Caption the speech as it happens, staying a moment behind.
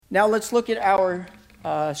Now let's look at our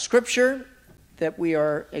scripture that we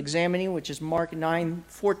are examining, which is Mark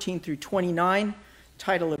 9:14 through 29.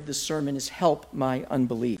 Title of this sermon is Help My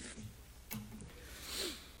Unbelief.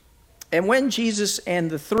 And when Jesus and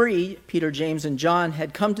the three, Peter, James, and John,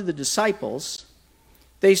 had come to the disciples,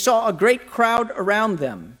 they saw a great crowd around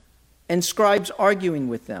them and scribes arguing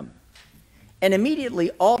with them. And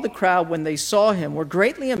immediately all the crowd, when they saw him, were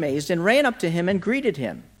greatly amazed and ran up to him and greeted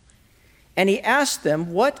him. And he asked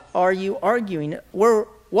them, "What are you arguing?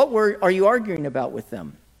 Are you arguing about with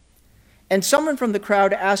them?" And someone from the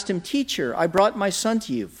crowd asked him, "Teacher, I brought my son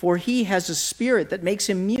to you, for he has a spirit that makes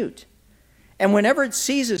him mute. And whenever it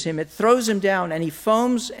seizes him, it throws him down, and he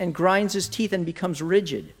foams and grinds his teeth and becomes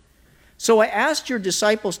rigid. So I asked your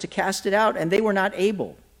disciples to cast it out, and they were not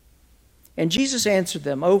able." And Jesus answered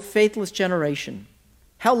them, "O faithless generation,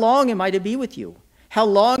 how long am I to be with you? How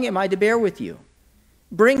long am I to bear with you?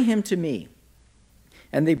 Bring him to me."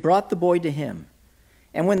 And they brought the boy to him.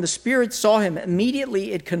 And when the spirit saw him,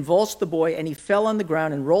 immediately it convulsed the boy, and he fell on the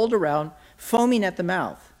ground and rolled around, foaming at the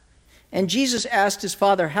mouth. And Jesus asked his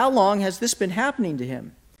father, "How long has this been happening to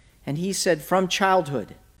him?" And he said, "From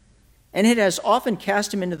childhood. And it has often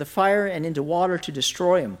cast him into the fire and into water to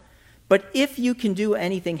destroy him. But if you can do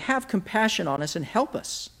anything, have compassion on us and help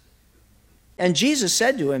us." And Jesus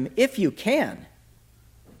said to him, "If you can,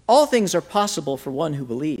 all things are possible for one who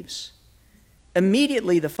believes."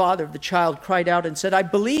 Immediately the father of the child cried out and said, "I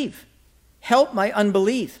believe. Help my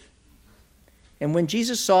unbelief." And when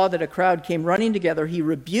Jesus saw that a crowd came running together, he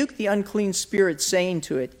rebuked the unclean spirit, saying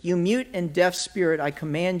to it, "You mute and deaf spirit, I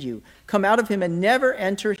command you, come out of him and never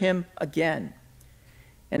enter him again."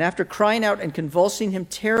 And after crying out and convulsing him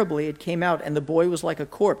terribly, it came out, and the boy was like a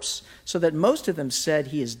corpse, so that most of them said,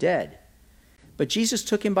 "He is dead." But Jesus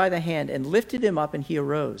took him by the hand and lifted him up, and he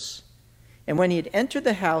arose. And when he had entered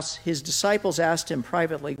the house, his disciples asked him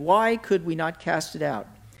privately, "Why could we not cast it out?"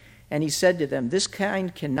 And he said to them, "This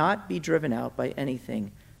kind cannot be driven out by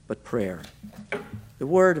anything but prayer." The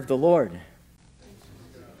word of the Lord.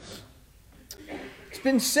 It's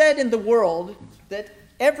been said in the world that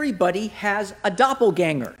everybody has a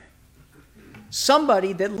doppelganger,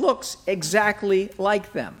 somebody that looks exactly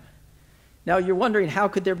like them. Now you're wondering, how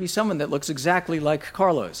could there be someone that looks exactly like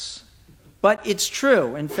Carlos? But it's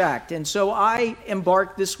true, in fact. And so I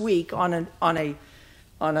embarked this week on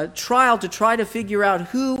a trial to try to figure out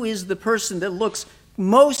who is the person that looks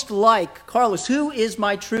most like Carlos. Who is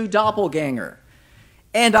my true doppelganger?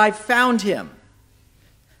 And I found him.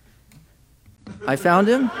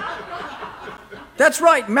 That's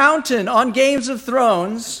right, Mountain on Game of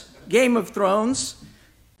Thrones.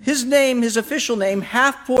 His official name,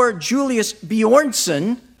 Halfpor Julius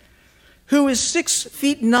Bjornsson, who is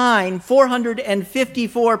 6'9",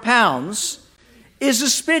 454 pounds, is a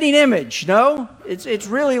spitting image. No? It's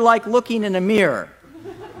really like looking in a mirror.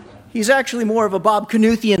 He's actually more of a Bob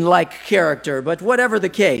Canuthian-like character, but whatever the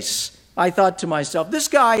case, I thought to myself, this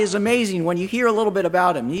guy is amazing when you hear a little bit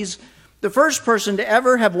about him. He's the first person to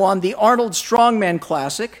ever have won the Arnold Strongman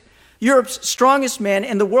Classic, Europe's strongest man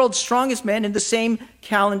and the world's strongest man in the same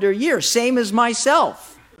calendar year, same as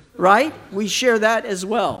myself, right? We share that as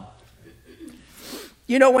well.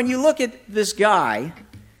 You know, when you look at this guy,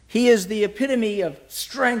 he is the epitome of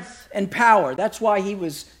strength and power. That's why he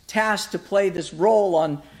was tasked to play this role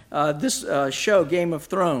on this show, Game of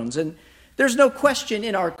Thrones. And there's no question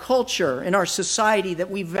in our culture, in our society, that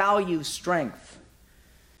we value strength.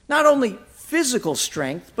 Not only physical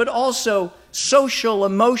strength, but also social,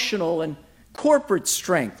 emotional, and corporate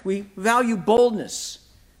strength. We value boldness.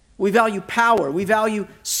 We value power. We value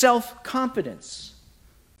self-confidence.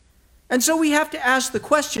 And so we have to ask the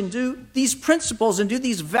question, do these principles and do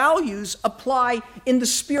these values apply in the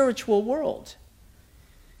spiritual world?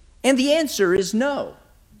 And the answer is no.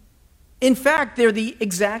 In fact, they're the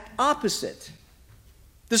exact opposite.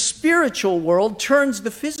 The spiritual world turns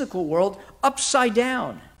the physical world upside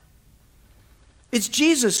down. It's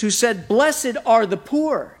Jesus who said, "Blessed are the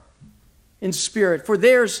poor in spirit, for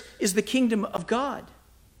theirs is the kingdom of God."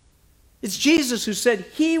 It's Jesus who said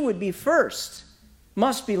he would be first,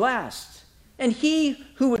 must be last, and he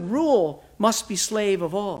who would rule must be slave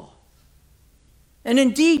of all. And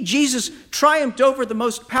indeed, Jesus triumphed over the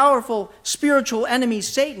most powerful spiritual enemy,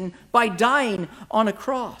 Satan, by dying on a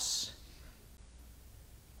cross.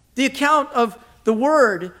 The account of the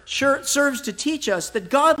Word serves to teach us that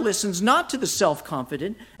God listens not to the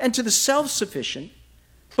self-confident and to the self-sufficient,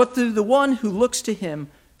 but to the one who looks to him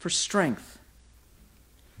for strength.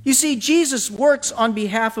 You see, Jesus works on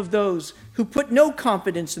behalf of those who put no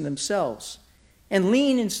confidence in themselves and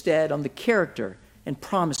lean instead on the character and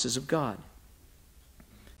promises of God.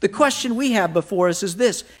 The question we have before us is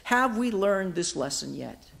this: have we learned this lesson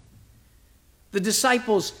yet? The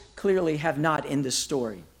disciples clearly have not in this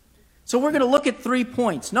story. So we're going to look at 3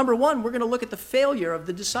 points. Number 1, we're going to look at the failure of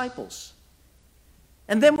the disciples.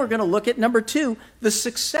 And then we're going to look at, number 2, the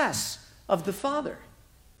success of the Father.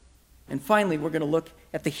 And finally, we're going to look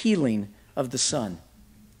at the healing of the Son.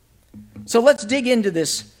 So let's dig into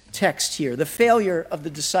this text here, the failure of the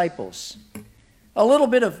disciples. A little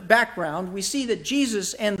bit of background. We see that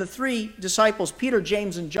Jesus and the 3 disciples, Peter,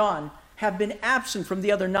 James, and John, have been absent from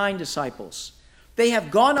the other 9 disciples. They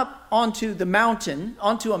have gone up onto a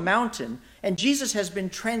mountain, and Jesus has been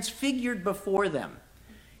transfigured before them.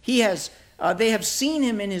 They have seen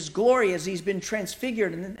him in his glory as he's been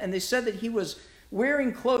transfigured, and they said that he was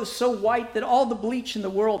wearing clothes so white that all the bleach in the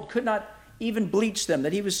world could not even bleach them,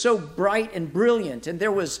 that he was so bright and brilliant. And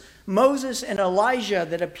there was Moses and Elijah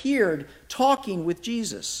that appeared talking with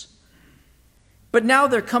Jesus. But now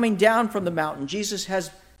they're coming down from the mountain. Jesus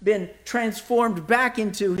has been transformed back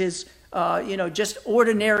into his just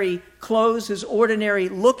ordinary clothes, his ordinary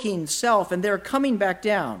looking self, and they're coming back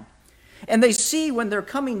down. And they see when they're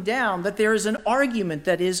coming down that there is an argument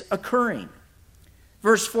that is occurring.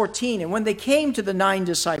 Verse 14, and when they came to the 9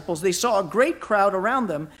 disciples, they saw a great crowd around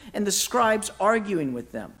them and the scribes arguing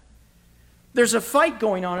with them. There's a fight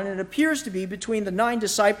going on, and it appears to be between the 9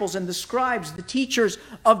 disciples and the scribes, the teachers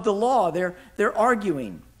of the law. They're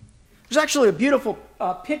arguing. There's actually a beautiful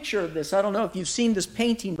picture of this. I don't know if you've seen this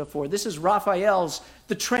painting before. This is Raphael's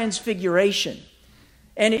The Transfiguration.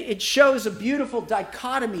 And it shows a beautiful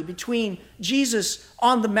dichotomy between Jesus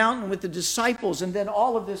on the mountain with the disciples and then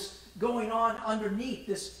all of this going on underneath,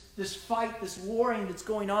 this fight, this warring that's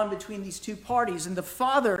going on between these 2 parties. And the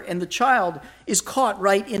Father and the child is caught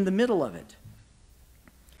right in the middle of it.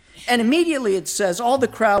 And immediately it says, all the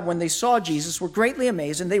crowd, when they saw Jesus, were greatly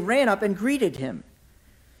amazed, and they ran up and greeted him.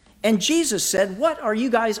 And Jesus said, what are you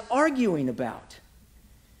guys arguing about?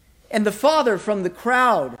 And the father from the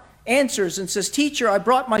crowd answers and says, Teacher, I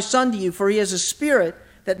brought my son to you, for he has a spirit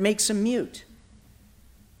that makes him mute.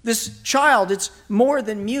 This child, it's more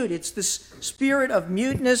than mute. It's this spirit of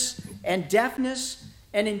muteness and deafness,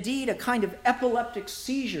 and indeed a kind of epileptic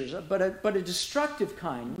seizures, but a destructive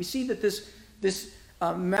kind. We see that this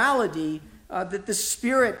malady, that this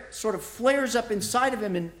spirit sort of flares up inside of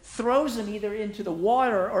him and throws him either into the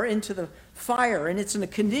water or into the fire. And it's in a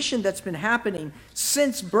condition that's been happening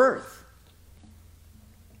since birth.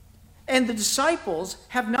 And the disciples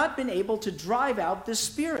have not been able to drive out this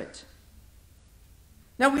spirit.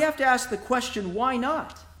 Now we have to ask the question, why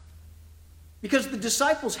not? Because the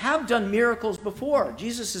disciples have done miracles before.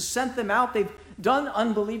 Jesus has sent them out. They've done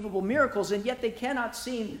unbelievable miracles, and yet they cannot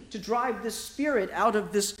seem to drive this spirit out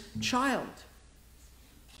of this child.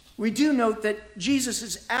 We do note that Jesus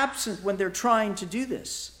is absent when they're trying to do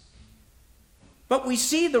this. But we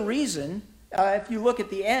see the reason, if you look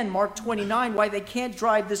at the end, Mark 29, why they can't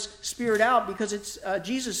drive this spirit out, because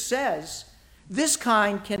Jesus says, this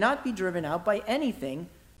kind cannot be driven out by anything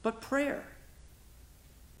but prayer.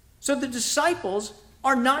 So the disciples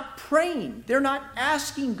are not praying. They're not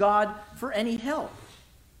asking God for any help.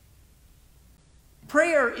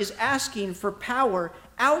 Prayer is asking for power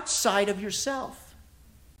outside of yourself.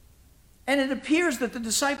 And it appears that the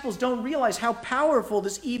disciples don't realize how powerful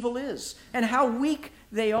this evil is and how weak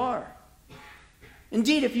they are.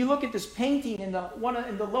 Indeed, if you look at this painting in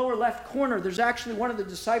the lower left corner, there's actually one of the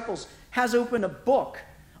disciples has opened a book,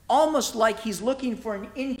 almost like he's looking for an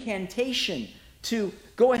incantation to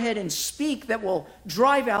go ahead and speak that will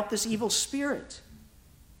drive out this evil spirit.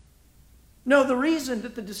 No, the reason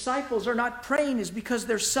that the disciples are not praying is because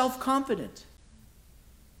they're self-confident.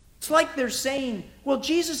 It's like they're saying, well,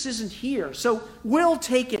 Jesus isn't here, so we'll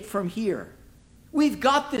take it from here. We've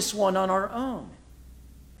got this one on our own.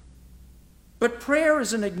 But prayer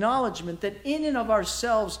is an acknowledgement that in and of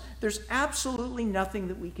ourselves, there's absolutely nothing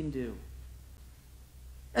that we can do.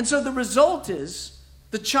 And so the result is,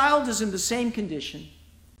 the child is in the same condition,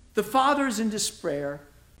 the father is in despair,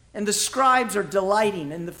 and the scribes are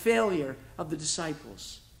delighting in the failure of the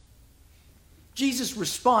disciples. Jesus'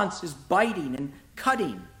 response is biting and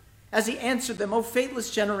cutting as he answered them, O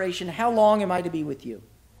faithless generation, how long am I to be with you?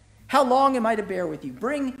 How long am I to bear with you?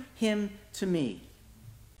 Bring him to me.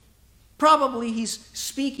 Probably he's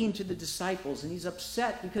speaking to the disciples, and he's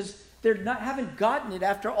upset because they haven't gotten it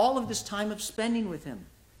after all of this time of spending with him.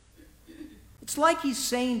 It's like he's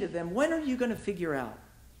saying to them, when are you going to figure out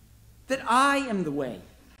that I am the way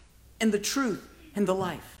and the truth and the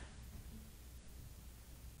life?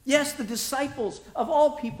 Yes, the disciples of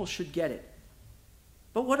all people should get it.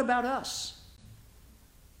 But what about us?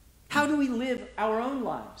 How do we live our own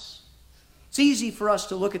lives? It's easy for us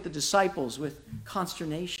to look at the disciples with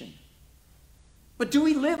consternation. But do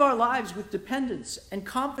we live our lives with dependence and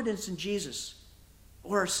confidence in Jesus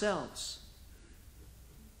or ourselves?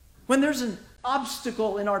 When there's an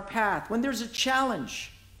obstacle in our path, when there's a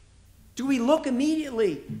challenge, do we look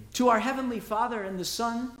immediately to our Heavenly Father and the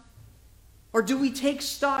Son? Or do we take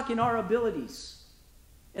stock in our abilities,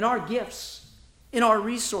 in our gifts, in our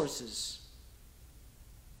resources?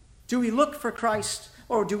 Do we look for Christ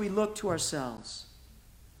or do we look to ourselves?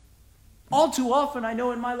 All too often, I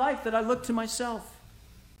know in my life that I look to myself.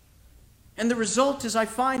 And the result is I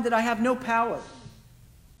find that I have no power,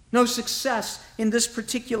 no success in this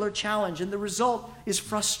particular challenge. And the result is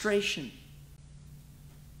frustration.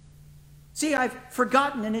 See, I've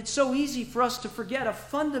forgotten, and it's so easy for us to forget, a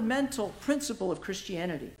fundamental principle of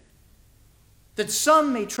Christianity. That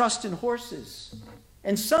some may trust in horses,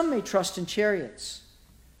 and some may trust in chariots.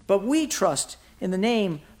 But we trust in the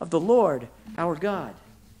name of the Lord our God.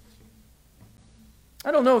 I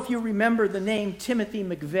don't know if you remember the name Timothy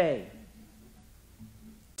McVeigh.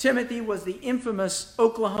 Timothy was the infamous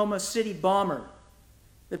Oklahoma City bomber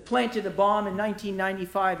that planted a bomb in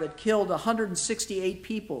 1995 that killed 168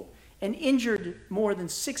 people and injured more than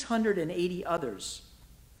 680 others.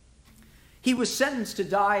 He was sentenced to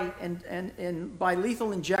die by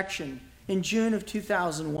lethal injection in June of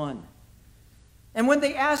 2001. And when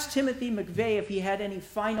they asked Timothy McVeigh if he had any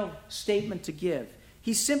final statement to give,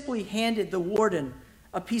 he simply handed the warden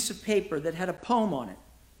a piece of paper that had a poem on it.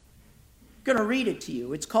 I'm going to read it to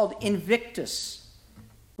you. It's called Invictus,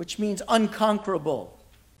 which means unconquerable,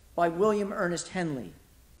 by William Ernest Henley.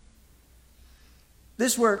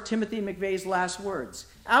 These were Timothy McVeigh's last words.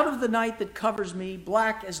 Out of the night that covers me,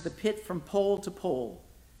 black as the pit from pole to pole,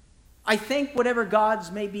 I thank whatever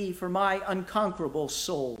gods may be for my unconquerable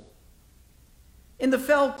soul. In the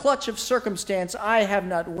fell clutch of circumstance, I have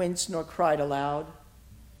not winced nor cried aloud.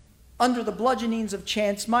 Under the bludgeonings of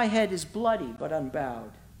chance, my head is bloody but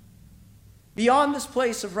unbowed. Beyond this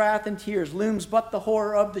place of wrath and tears looms but the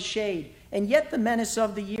horror of the shade, and yet the menace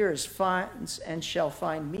of the years finds and shall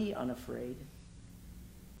find me unafraid.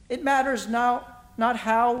 It matters now not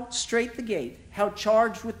how straight the gate, how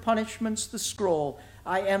charged with punishments the scroll.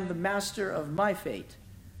 I am the master of my fate.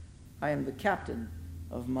 I am the captain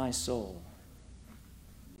of my soul.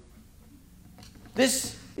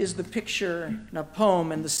 This is the picture in a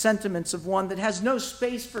poem and the sentiments of one that has no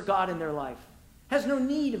space for God in their life, has no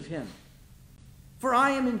need of him. For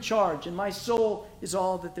I am in charge, and my soul is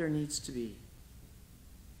all that there needs to be.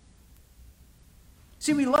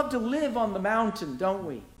 See, we love to live on the mountain, don't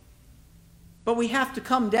we? But we have to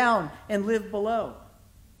come down and live below.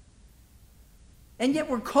 And yet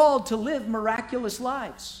we're called to live miraculous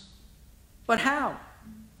lives. But how?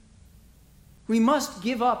 We must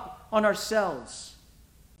give up on ourselves.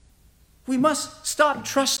 We must stop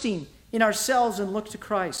trusting in ourselves and look to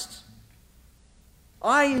Christ.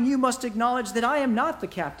 I and you must acknowledge that I am not the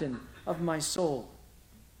captain of my soul.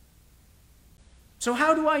 So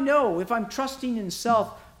how do I know if I'm trusting in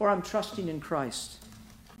self or I'm trusting in Christ?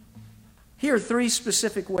 Here are 3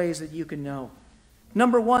 specific ways that you can know.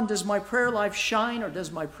 Number 1, does my prayer life shine or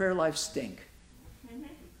does my prayer life stink?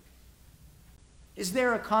 Is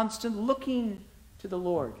there a constant looking to the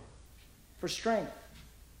Lord for strength,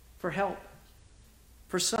 for help,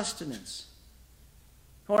 for sustenance?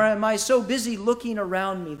 Or am I so busy looking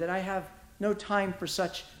around me that I have no time for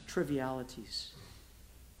such trivialities?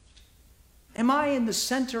 Am I in the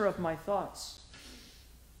center of my thoughts?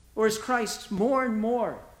 Or is Christ more and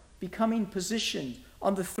more becoming positioned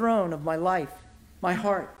on the throne of my life, my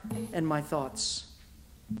heart, and my thoughts?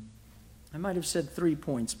 I might have said 3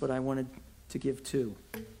 points, but I wanted to give 2.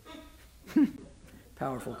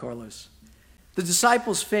 Powerful, Carlos. The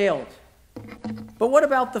disciples failed. But what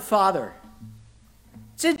about the Father?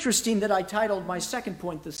 It's interesting that I titled my second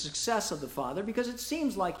point, The Success of the Father, because it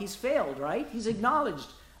seems like he's failed, right? He's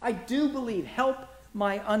acknowledged, I do believe, help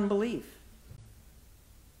my unbelief.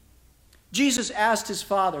 Jesus asked his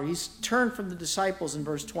Father, he's turned from the disciples in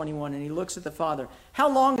verse 21, and he looks at the Father. How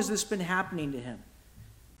long has this been happening to him?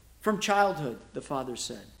 From childhood, the Father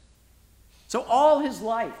said. So all his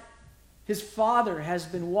life, his Father has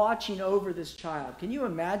been watching over this child. Can you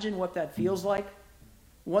imagine what that feels like?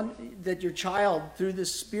 That your child, through the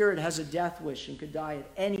Spirit, has a death wish and could die at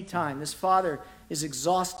any time. This Father is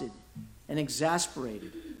exhausted and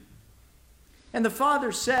exasperated. And the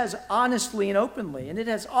Father says honestly and openly, and it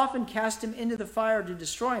has often cast him into the fire to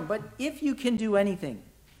destroy him, but if you can do anything,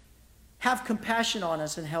 have compassion on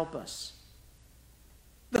us and help us.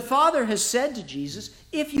 The Father has said to Jesus,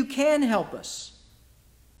 if you can help us,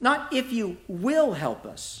 not if you will help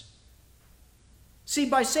us. See,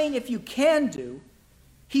 by saying if you can do,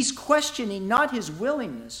 he's questioning not his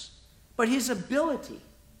willingness, but his ability.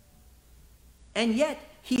 And yet,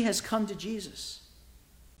 he has come to Jesus.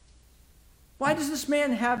 Why does this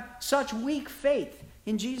man have such weak faith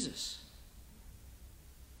in Jesus?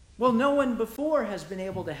 Well, no one before has been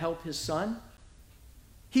able to help his son.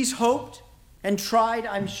 He's hoped and tried,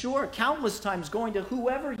 I'm sure, countless times going to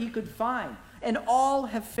whoever he could find, and all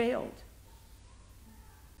have failed.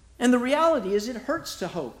 And the reality is it hurts to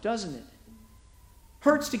hope, doesn't it?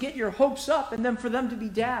 Hurts to get your hopes up and then for them to be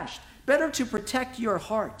dashed. Better to protect your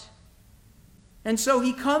heart. And so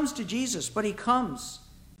he comes to Jesus, but he comes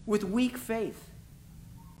with weak faith.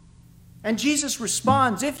 And Jesus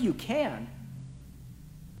responds, if you can.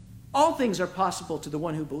 All things are possible to the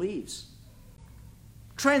one who believes.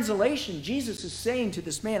 Translation, Jesus is saying to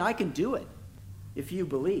this man, I can do it if you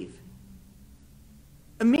believe.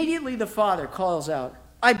 Immediately the father calls out,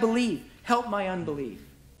 I believe, help my unbelief.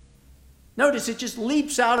 Notice it just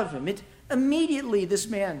leaps out of him. Immediately this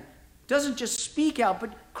man doesn't just speak out,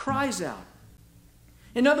 but cries out.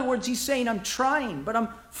 In other words, he's saying, I'm trying, but I'm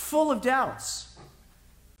full of doubts.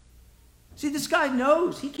 See, this guy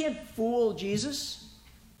knows he can't fool Jesus.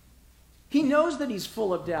 He knows that he's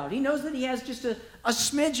full of doubt. He knows that he has just a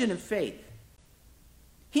smidgen of faith.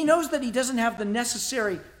 He knows that he doesn't have the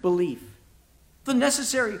necessary belief, the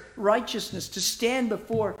necessary righteousness to stand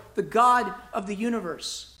before the God of the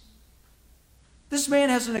universe. This man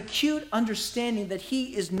has an acute understanding that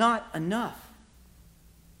he is not enough.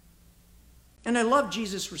 And I love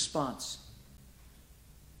Jesus' response.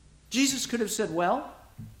 Jesus could have said, well,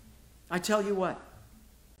 I tell you what,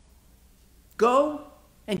 go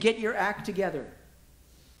and get your act together.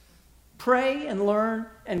 Pray and learn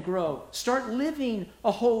and grow. Start living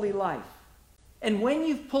a holy life. And when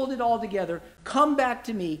you've pulled it all together, come back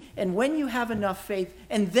to me. And when you have enough faith,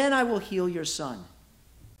 and then I will heal your son.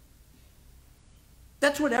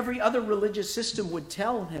 That's what every other religious system would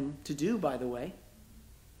tell him to do, by the way.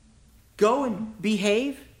 Go and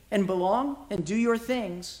behave and belong and do your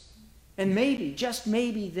things. And maybe, just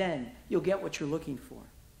maybe then, you'll get what you're looking for.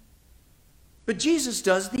 But Jesus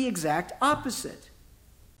does the exact opposite.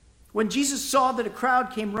 When Jesus saw that a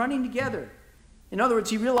crowd came running together, in other words,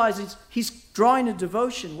 he realizes he's drawing a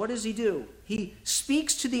devotion. What does he do? He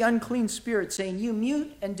speaks to the unclean spirit, saying, you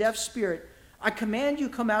mute and deaf spirit, I command you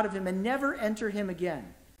come out of him and never enter him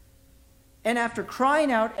again. And after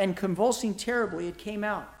crying out and convulsing terribly, it came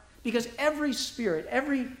out. Because every spirit,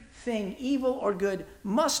 everything, evil or good,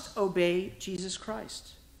 must obey Jesus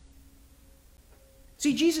Christ.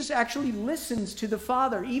 See, Jesus actually listens to the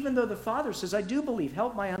Father, even though the Father says, I do believe,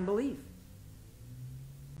 help my unbelief.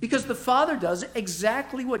 Because the Father does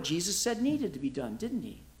exactly what Jesus said needed to be done, didn't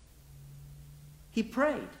he? He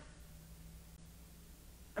prayed.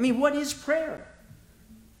 I mean, what is prayer?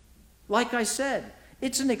 Like I said,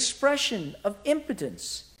 it's an expression of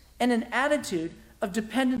impotence and an attitude of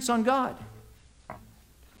dependence on God.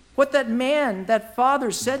 What that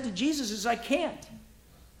father said to Jesus is, I can't,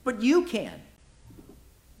 but you can.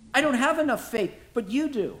 I don't have enough faith, but you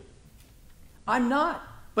do. I'm not,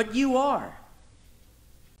 but you are.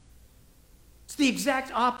 It's the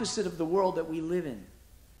exact opposite of the world that we live in,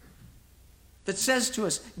 that says to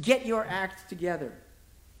us, get your act together.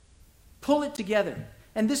 Pull it together.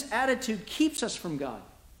 And this attitude keeps us from God.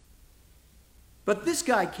 But this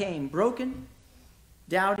guy came broken,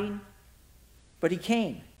 doubting, but he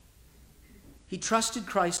came. He trusted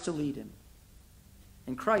Christ to lead him.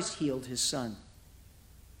 And Christ healed his son.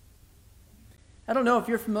 I don't know if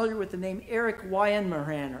you're familiar with the name Erik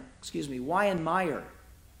Weihenmayer.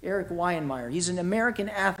 Erik Weihenmayer. He's an American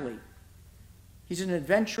athlete. He's an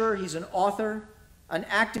adventurer. He's an author, an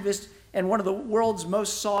activist, and one of the world's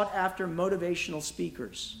most sought-after motivational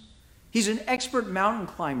speakers. He's an expert mountain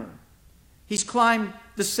climber. He's climbed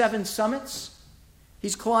the 7 summits.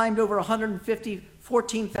 He's climbed over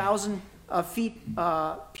 14,000 feet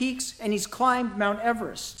peaks, and he's climbed Mount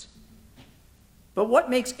Everest. But what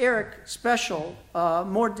makes Erik special,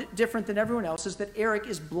 more different than everyone else, is that Erik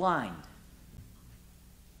is blind.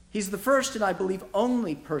 He's the first and I believe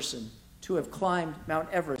only person to have climbed Mount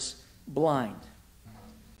Everest blind.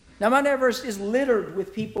 Now, Mount Everest is littered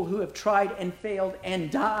with people who have tried and failed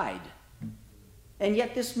and died. And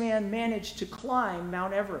yet this man managed to climb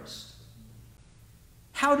Mount Everest.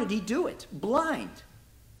 How did he do it? Blind.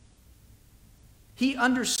 He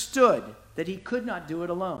understood that he could not do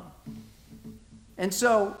it alone. And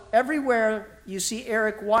so everywhere you see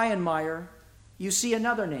Erik Weihenmayer, you see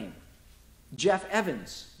another name, Jeff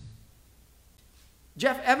Evans.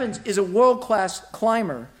 Jeff Evans is a world-class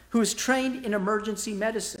climber who is trained in emergency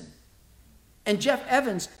medicine. And Jeff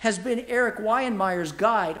Evans has been Eric Weihenmeyer's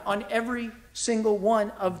guide on every single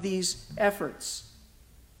one of these efforts.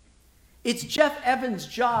 It's Jeff Evans'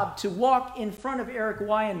 job to walk in front of Eric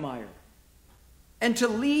Weihenmeyer and to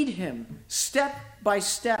lead him step by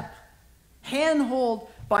step, handhold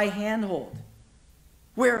by handhold,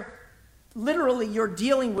 where literally you're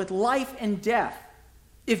dealing with life and death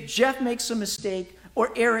if Jeff makes a mistake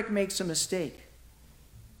or Eric makes a mistake.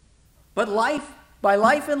 But by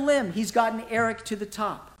life and limb, he's gotten Eric to the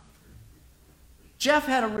top. Jeff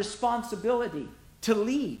had a responsibility to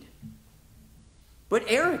lead. But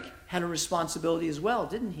Eric had a responsibility as well,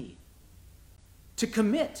 didn't he? To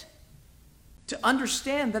commit, to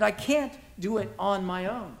understand that I can't do it on my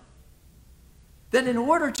own. That in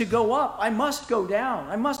order to go up, I must go down.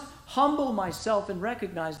 I must humble myself and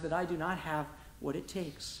recognize that I do not have what it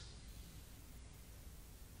takes.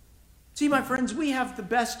 See, my friends, we have the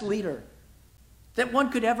best leader that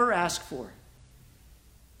one could ever ask for.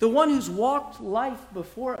 The one who's walked life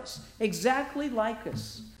before us, exactly like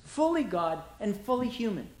us, fully God and fully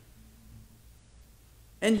human.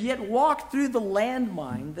 And yet walked through the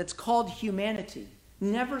landmine that's called humanity,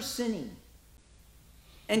 never sinning,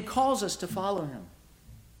 and calls us to follow him.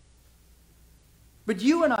 But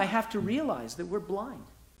you and I have to realize that we're blind,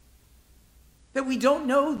 that we don't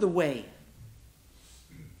know the way,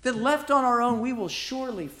 that left on our own we will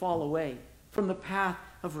surely fall away from the path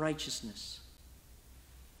of righteousness.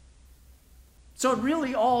 So it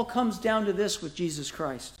really all comes down to this with Jesus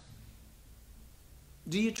Christ.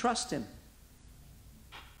 Do you trust him?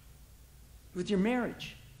 With your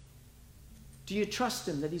marriage, do you trust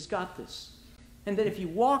him that he's got this? And that if you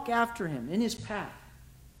walk after him in his path,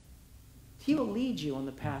 he will lead you on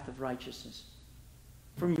the path of righteousness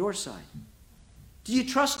from your side? Do you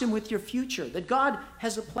trust him with your future? That God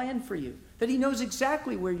has a plan for you? That he knows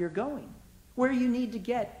exactly where you're going, where you need to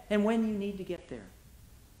get, and when you need to get there?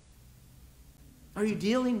 Are you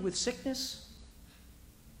dealing with sickness?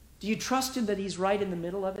 Do you trust him that he's right in the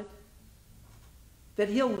middle of it? That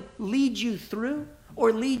he'll lead you through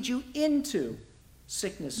or lead you into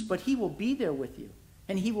sickness, but he will be there with you,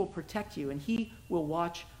 and he will protect you, and he will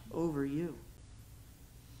watch over you.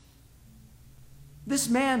 This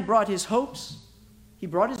man brought his hopes, he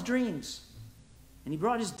brought his dreams, and he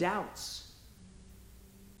brought his doubts.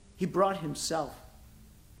 He brought himself.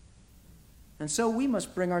 And so we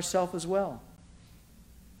must bring ourselves as well.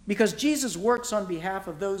 Because Jesus works on behalf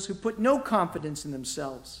of those who put no confidence in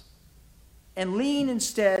themselves and lean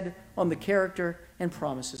instead on the character and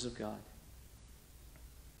promises of God.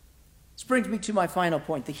 This brings me to my final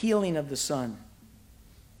point, the healing of the Son.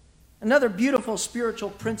 Another beautiful spiritual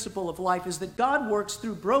principle of life is that God works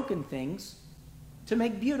through broken things to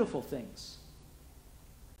make beautiful things.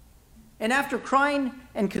 And after crying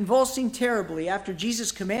and convulsing terribly, after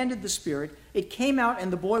Jesus commanded the spirit, it came out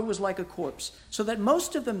and the boy was like a corpse, so that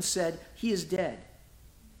most of them said, "He is dead."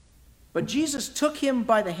 But Jesus took him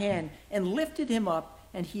by the hand and lifted him up,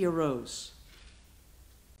 and he arose.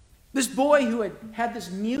 This boy who had had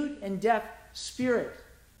this mute and deaf spirit,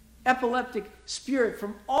 epileptic spirit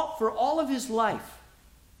for all of his life,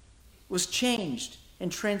 was changed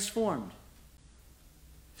and transformed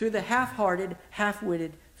through the half-hearted,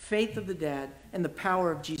 half-witted faith of the dad and the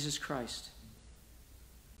power of Jesus Christ.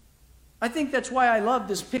 I think that's why I love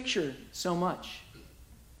this picture so much.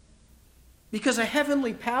 Because a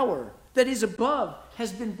heavenly power that is above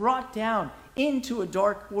has been brought down into a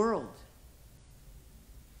dark world.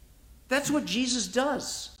 That's what Jesus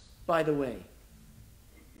does, by the way.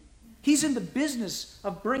 He's in the business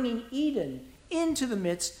of bringing Eden into the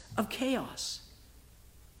midst of chaos.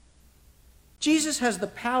 Jesus has the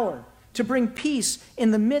power to bring peace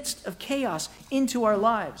in the midst of chaos into our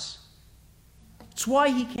lives. It's why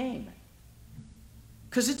he came.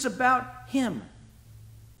 Because it's about him.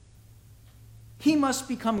 He must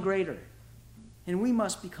become greater, and we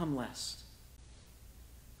must become less.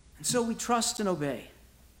 And so we trust and obey.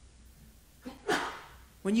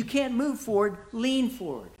 When you can't move forward, lean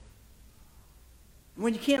forward.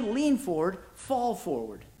 When you can't lean forward, fall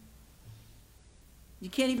forward. You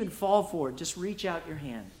can't even fall forward, just reach out your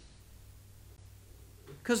hand.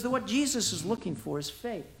 Because what Jesus is looking for is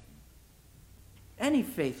faith. Any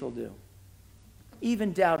faith will do,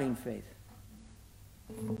 even doubting faith.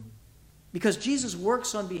 Because Jesus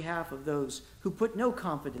works on behalf of those who put no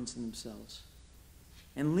confidence in themselves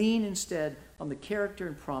and lean instead on the character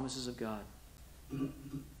and promises of God.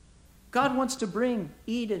 God wants to bring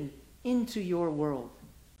Eden into your world.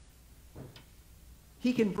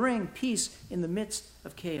 He can bring peace in the midst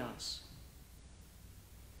of chaos.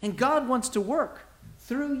 And God wants to work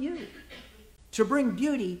through you to bring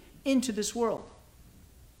beauty into this world.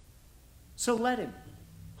 So let him.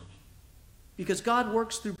 Because God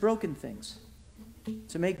works through broken things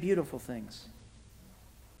to make beautiful things.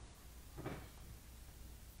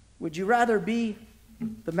 Would you rather be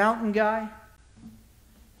the mountain guy,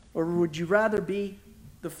 or would you rather be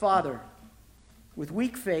the father with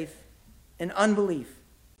weak faith and unbelief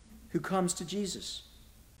who comes to Jesus?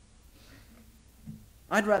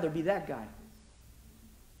 I'd rather be that guy,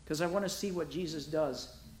 because I want to see what Jesus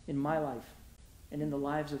does in my life and in the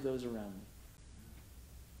lives of those around me.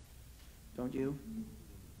 Don't you?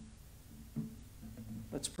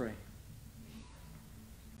 Let's pray.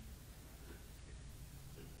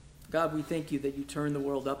 God, we thank you that you turn the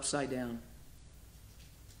world upside down.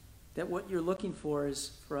 That what you're looking for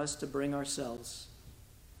is for us to bring ourselves,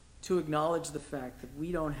 to acknowledge the fact that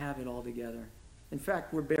we don't have it all together. In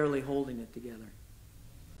fact, we're barely holding it together.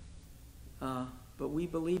 But we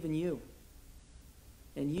believe in you.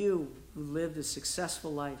 And you, who lived a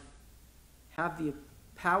successful life, have the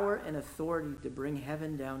power and authority to bring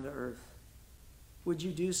heaven down to earth. Would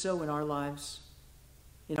you do so in our lives,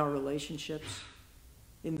 in our relationships,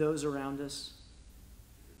 in those around us?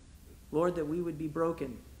 Lord, that we would be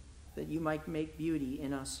broken, that you might make beauty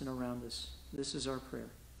in us and around us. This is our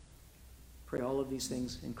prayer. Pray all of these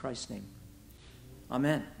things in Christ's name.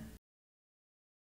 Amen.